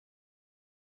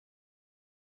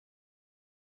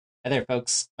Hi there,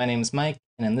 folks. My name is Mike,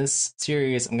 and in this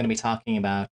series, I'm going to be talking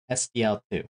about SDL2,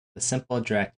 the Simple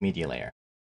DirectMedia Layer.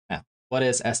 Now, what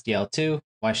is SDL2?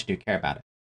 Why should you care about it?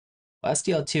 Well,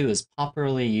 SDL2 is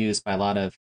popularly used by a lot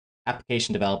of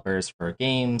application developers for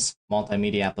games,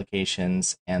 multimedia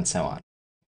applications, and so on.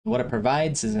 What it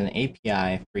provides is an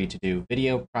API for you to do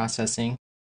video processing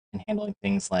and handling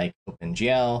things like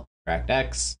OpenGL,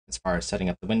 DirectX, as far as setting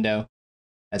up the window,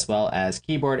 as well as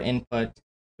keyboard input,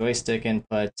 joystick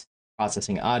input,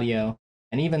 processing audio,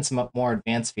 and even some more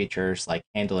advanced features like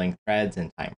handling threads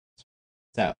and timers.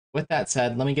 So with that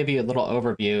said, let me give you a little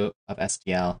overview of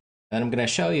SDL. Then I'm going to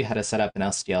show you how to set up an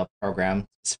SDL program,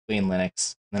 specifically in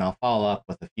Linux. And then I'll follow up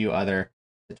with a few other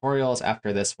tutorials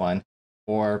after this one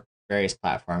for various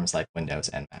platforms like Windows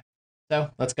and Mac. So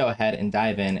let's go ahead and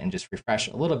dive in and just refresh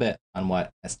a little bit on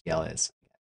what SDL is.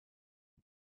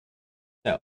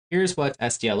 So here's what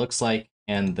SDL looks like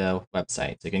and the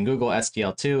website. So you can Google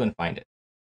SDL2 and find it.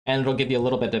 And it'll give you a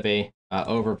little bit of a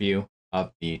overview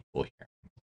of the tool here.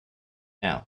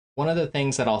 Now, one of the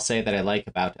things that I'll say that I like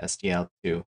about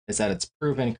SDL2 is that it's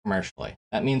proven commercially.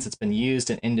 That means it's been used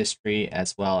in industry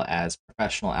as well as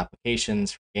professional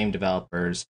applications for game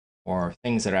developers or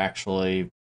things that actually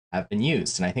have been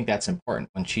used. And I think that's important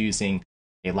when choosing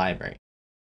a library.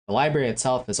 The library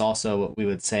itself is also what we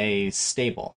would say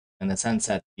stable, in the sense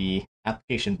that the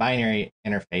application binary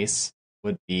interface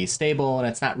would be stable and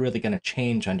it's not really going to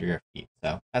change under your feet.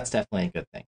 So that's definitely a good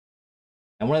thing.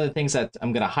 And one of the things that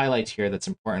I'm going to highlight here that's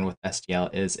important with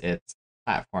SDL is its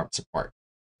platform support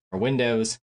for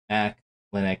Windows, Mac,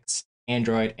 Linux,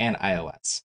 Android, and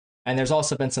iOS. And there's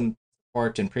also been some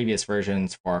support in previous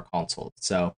versions for consoles.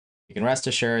 So you can rest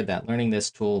assured that learning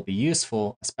this tool will be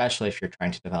useful, especially if you're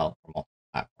trying to develop for multiple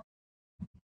platforms.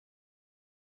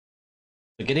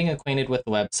 So getting acquainted with the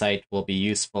website will be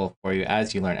useful for you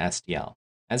as you learn SDL.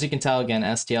 As you can tell, again,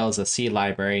 SDL is a C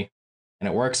library, and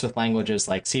it works with languages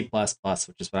like C++,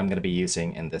 which is what I'm going to be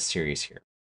using in this series here.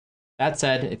 That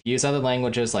said, if you use other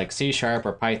languages like C#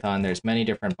 or Python, there's many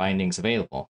different bindings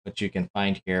available, which you can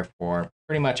find here for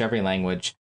pretty much every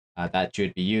language that you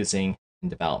would be using in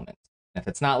development. If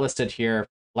it's not listed here,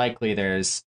 likely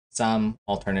there's some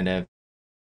alternative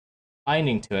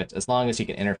binding to it as long as you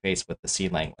can interface with the C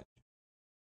language.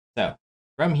 So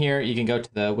from here, you can go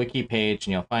to the wiki page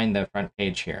and you'll find the front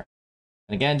page here.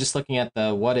 And again, just looking at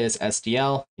the what is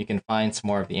SDL, you can find some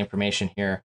more of the information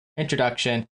here,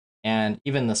 introduction, and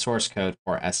even the source code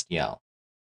for SDL.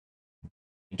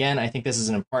 Again, I think this is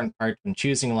an important part when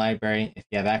choosing a library if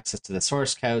you have access to the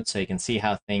source code so you can see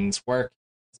how things work,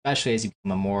 especially as you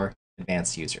become a more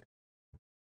advanced user.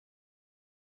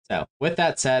 So with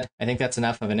that said, I think that's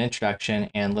enough of an introduction,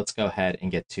 and let's go ahead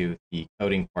and get to the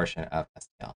coding portion of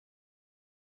SDL.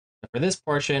 So for this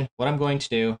portion, what I'm going to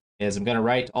do is I'm going to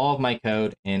write all of my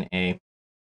code in a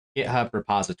Github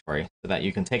repository so that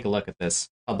you can take a look at this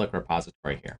public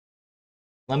repository here.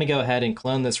 Let me go ahead and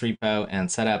clone this repo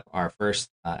and set up our first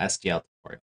SDL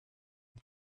tutorial.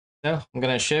 So I'm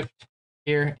going to shift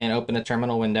here and open a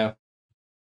terminal window.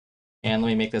 And let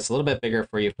me make this a little bit bigger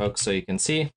for you folks so you can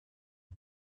see.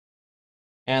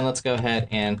 And let's go ahead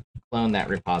and clone that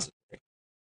repository.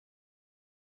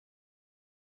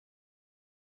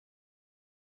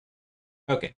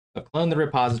 Okay, so clone the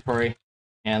repository,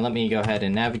 and let me go ahead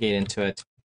and navigate into it.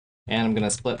 And I'm going to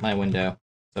split my window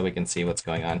so we can see what's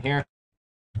going on here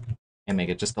and make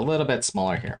it just a little bit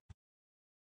smaller here.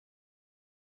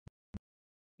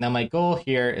 Now, my goal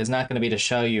here is not going to be to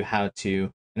show you how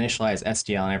to initialize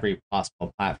SDL on every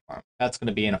possible platform. That's going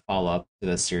to be in a follow-up to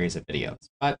this series of videos.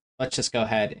 But let's just go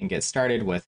ahead and get started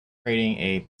with creating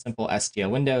a simple SDL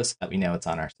window so that we know it's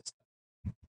on our system.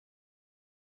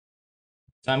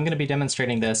 So I'm going to be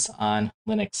demonstrating this on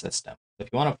Linux system. If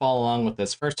you want to follow along with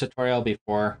this first tutorial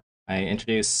before I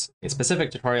introduce a specific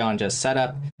tutorial on just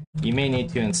setup, you may need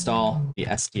to install the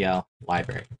SDL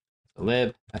library. So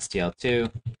lib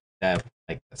SDL2 dev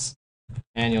like this.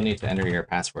 And you'll need to enter your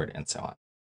password and so on.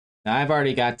 Now I've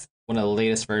already got one of the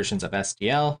latest versions of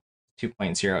SDL,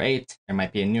 2.08. There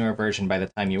might be a newer version by the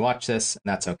time you watch this, and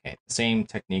that's okay. The same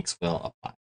techniques will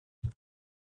apply.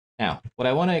 Now, what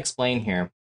I want to explain here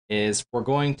is we're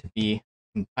going to be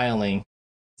compiling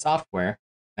software,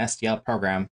 an SDL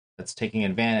program that's taking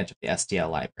advantage of the SDL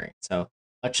library. So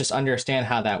let's just understand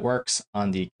how that works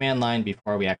on the command line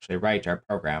before we actually write our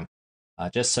program,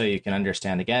 just so you can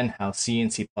understand again how C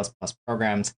and C++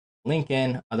 programs link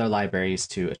in other libraries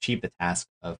to achieve the task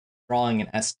of drawing an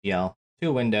SDL to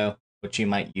a window, which you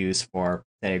might use for,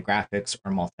 say, a graphics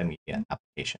or multimedia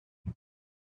application.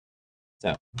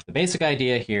 So the basic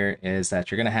idea here is that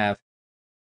you're going to have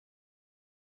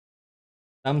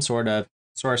some sort of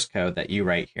source code that you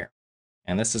write here.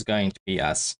 And this is going to be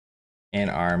us in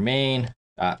our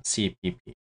main.cpp.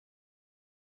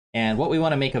 And what we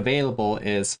want to make available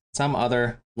is some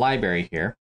other library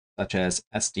here, such as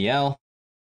SDL.h.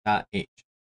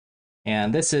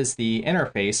 And this is the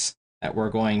interface that we're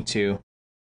going to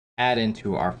add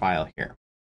into our file here.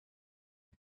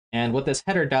 And what this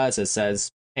header does is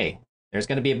says, hey, there's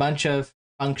going to be a bunch of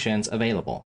functions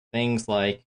available. Things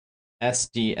like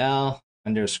SDL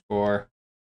underscore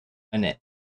init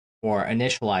for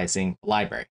initializing the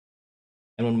library.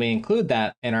 And when we include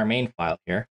that in our main file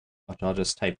here, which I'll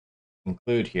just type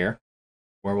include here,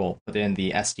 where we'll put in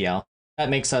the SDL, that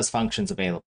makes us functions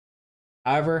available.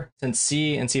 However, since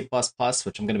C and C++,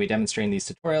 which I'm going to be demonstrating these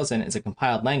tutorials in, is a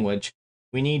compiled language,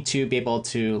 we need to be able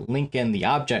to link in the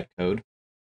object code,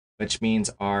 which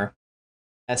means our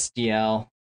SDL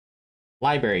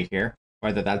library here,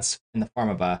 whether that's in the form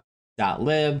of a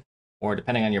 .lib, or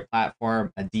depending on your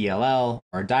platform, a DLL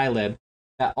or a dilib,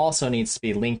 that also needs to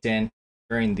be linked in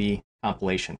during the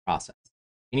compilation process.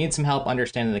 If you need some help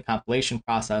understanding the compilation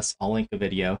process, I'll link a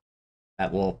video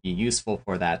that will be useful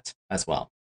for that as well.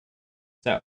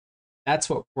 So that's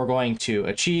what we're going to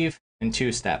achieve in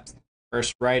 2 steps.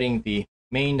 First, writing the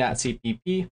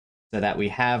main.cpp so that we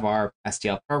have our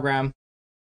SDL program,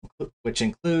 which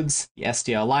includes the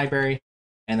SDL library,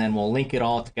 and then we'll link it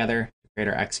all together to create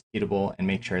our executable and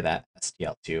make sure that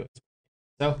SDL2 is working.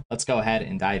 So let's go ahead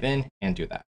and dive in and do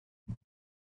that.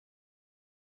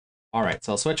 All right,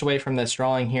 so I'll switch away from this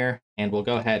drawing here, and we'll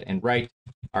go ahead and write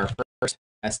our first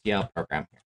SDL program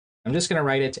here. I'm just going to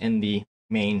write it in the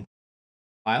main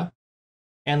file,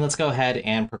 and let's go ahead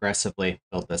and progressively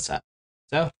build this up.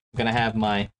 So I'm going to have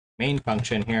my main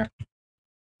function here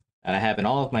that I have in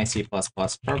all of my C++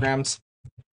 programs.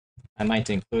 I might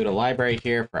include a library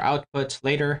here for output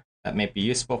later that may be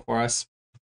useful for us.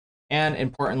 And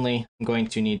importantly, I'm going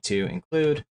to need to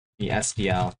include the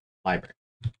SDL library,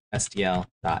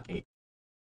 SDL.h.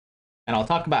 And I'll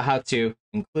talk about how to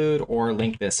include or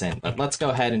link this in, but let's go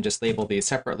ahead and just label these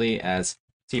separately as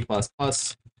C++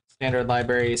 standard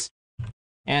libraries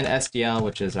and SDL,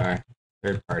 which is our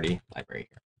third-party library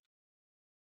here.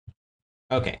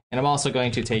 Okay, and I'm also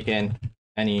going to take in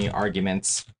any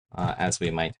arguments as we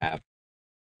might have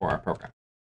for our program.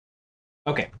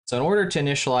 Okay, so in order to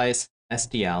initialize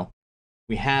SDL,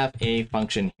 we have a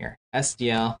function here,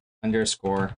 SDL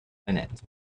underscore init.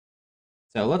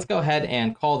 So let's go ahead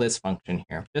and call this function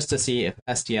here just to see if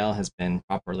SDL has been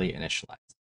properly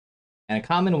initialized. And a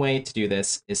common way to do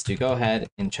this is to go ahead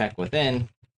and check within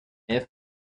if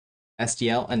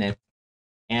SDL init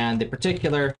and the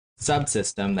particular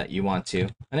subsystem that you want to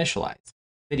initialize,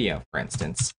 video, for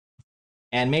instance,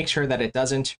 and make sure that it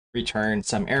doesn't return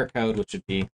some error code, which would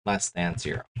be less than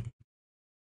 0.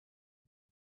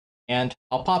 And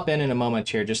I'll pop in a moment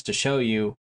here just to show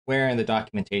you where in the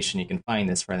documentation you can find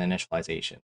this for the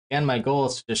initialization. Again, my goal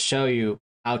is to just show you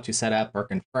how to set up or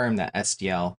confirm that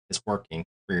SDL is working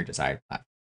for your desired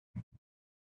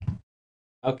platform.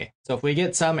 Okay, so if we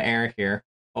get some error here,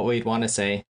 what we'd want to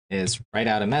say is write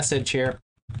out a message here,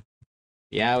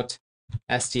 the out,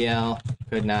 SDL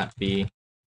could not be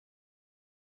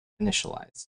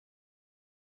initialized.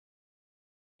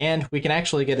 And we can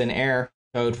actually get an error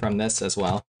code from this as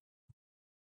well.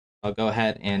 I'll go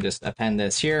ahead and just append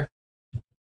this here,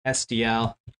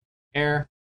 SDL error,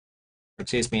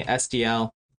 SDL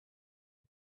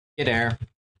get error,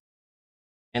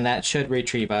 and that should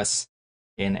retrieve us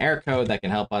an error code that can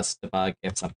help us debug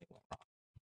if something went wrong.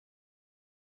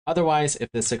 Otherwise, if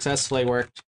this successfully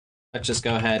worked, let's just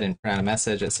go ahead and print out a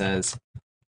message that says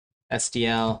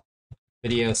SDL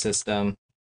video system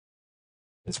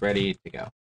is ready to go.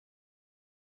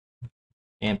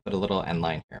 And put a little end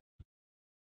line here.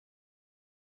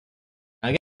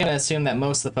 I'm going to assume that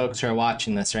most of the folks who are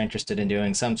watching this are interested in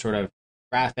doing some sort of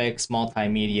graphics,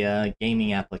 multimedia,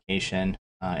 gaming application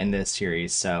in this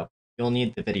series, so you'll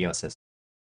need the video system.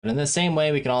 But in the same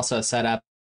way, we can also set up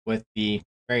with the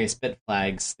various bit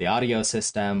flags, the audio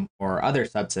system, or other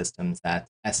subsystems that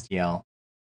SDL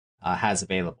has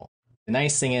available. The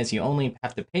nice thing is you only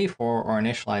have to pay for or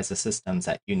initialize the systems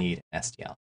that you need in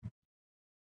SDL.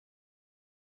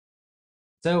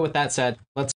 So with that said,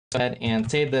 let's go ahead and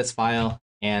save this file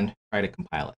and try to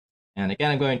compile it. And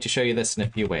again, I'm going to show you this in a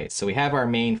few ways. So we have our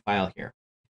main file here.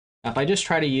 Now, if I just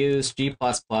try to use G++,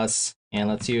 and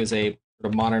let's use a sort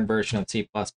of modern version of C++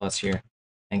 here,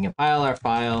 and compile our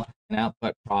file and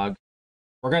output prog,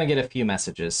 we're going to get a few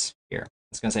messages here.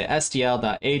 It's going to say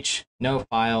sdl.h, no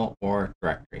file or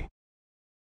directory.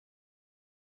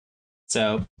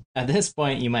 So at this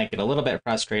point, you might get a little bit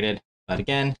frustrated, but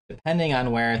again, depending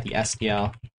on where the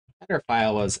SDL header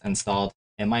file was installed,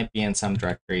 it might be in some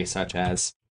directory such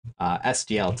as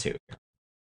SDL2 here.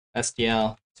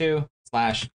 SDL2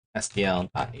 /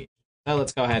 SDL.h. So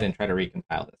let's go ahead and try to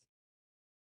recompile this.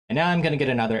 And now I'm going to get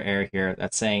another error here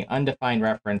that's saying undefined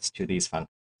reference to these functions.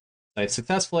 So I've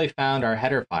successfully found our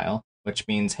header file, which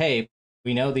means, hey,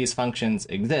 we know these functions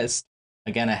exist.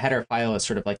 Again, a header file is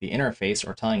sort of like the interface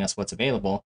or telling us what's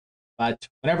available. But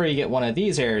whenever you get one of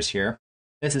these errors here,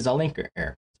 this is a linker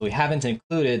error. So we haven't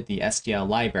included the SDL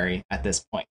library at this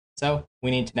point. So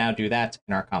we need to now do that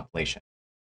in our compilation.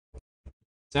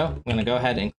 So I'm going to go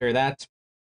ahead and clear that.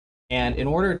 And in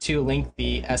order to link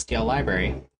the SDL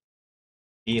library,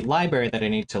 the library that I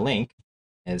need to link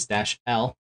is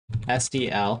 -l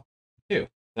SDL2.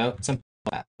 So simple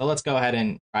as that. So let's go ahead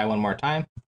and try one more time.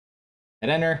 Hit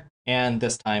enter, and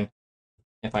this time,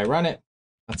 if I run it,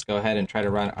 let's go ahead and try to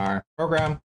run our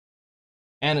program.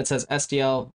 And it says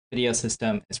SDL video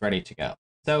system is ready to go.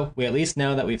 So we at least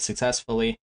know that we've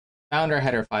successfully found our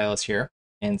header files here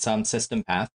in some system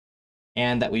path,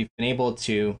 and that we've been able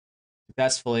to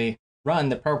successfully run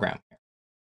the program here.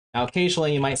 Now,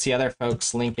 occasionally you might see other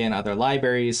folks link in other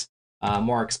libraries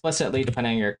more explicitly,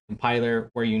 depending on your compiler,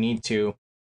 where you need to,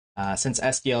 since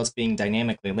SDL is being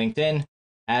dynamically linked in,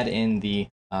 add in the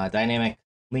dynamic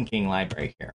linking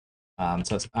library here.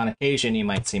 So on occasion, you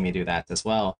might see me do that as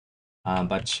well.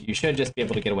 But you should just be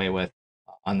able to get away with,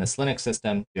 on this Linux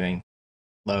system, doing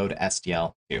load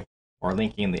SDL2 or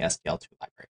linking the SDL2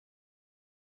 library.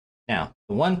 Now,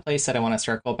 the one place that I want to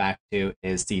circle back to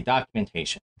is the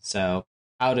documentation. So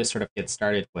how to sort of get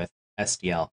started with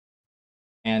SDL.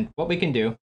 And what we can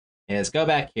do is go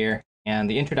back here, and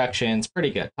the introduction is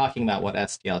pretty good, talking about what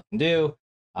SDL can do,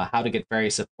 how to get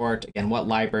various support, again, what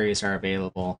libraries are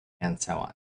available, and so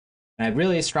on. And I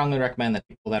really strongly recommend that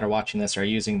people that are watching this are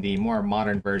using the more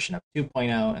modern version of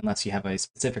 2.0, unless you have a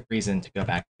specific reason to go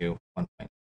back to 1.0.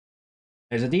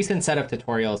 There's a decent set of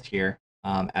tutorials here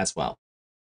as well.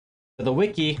 So the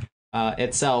wiki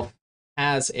itself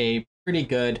has a pretty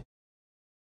good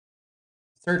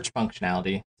search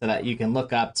functionality so that you can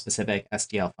look up specific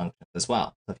SDL functions as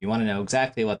well. So if you want to know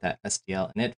exactly what that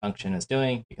SDL init function is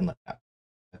doing, you can look it up.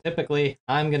 But typically,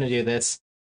 I'm going to do this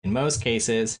in most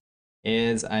cases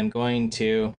is I'm going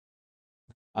to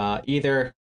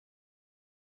either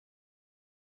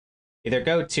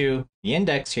go to the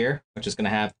index here, which is going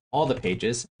to have all the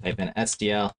pages, type in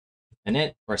SDL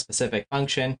init for a specific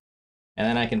function, and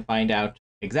then I can find out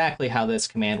exactly how this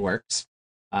command works.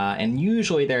 And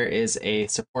usually there is a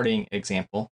supporting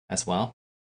example as well.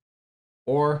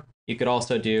 Or you could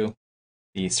also do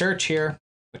the search here,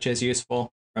 which is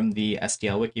useful from the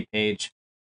SDL wiki page.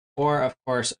 Or, of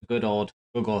course, a good old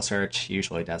Google search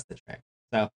usually does the trick.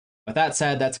 So with that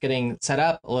said, that's getting set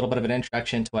up, a little bit of an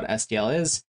introduction to what SDL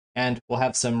is. And we'll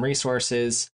have some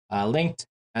resources linked,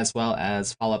 as well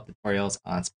as follow-up tutorials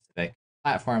on specific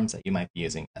platforms that you might be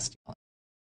using SDL.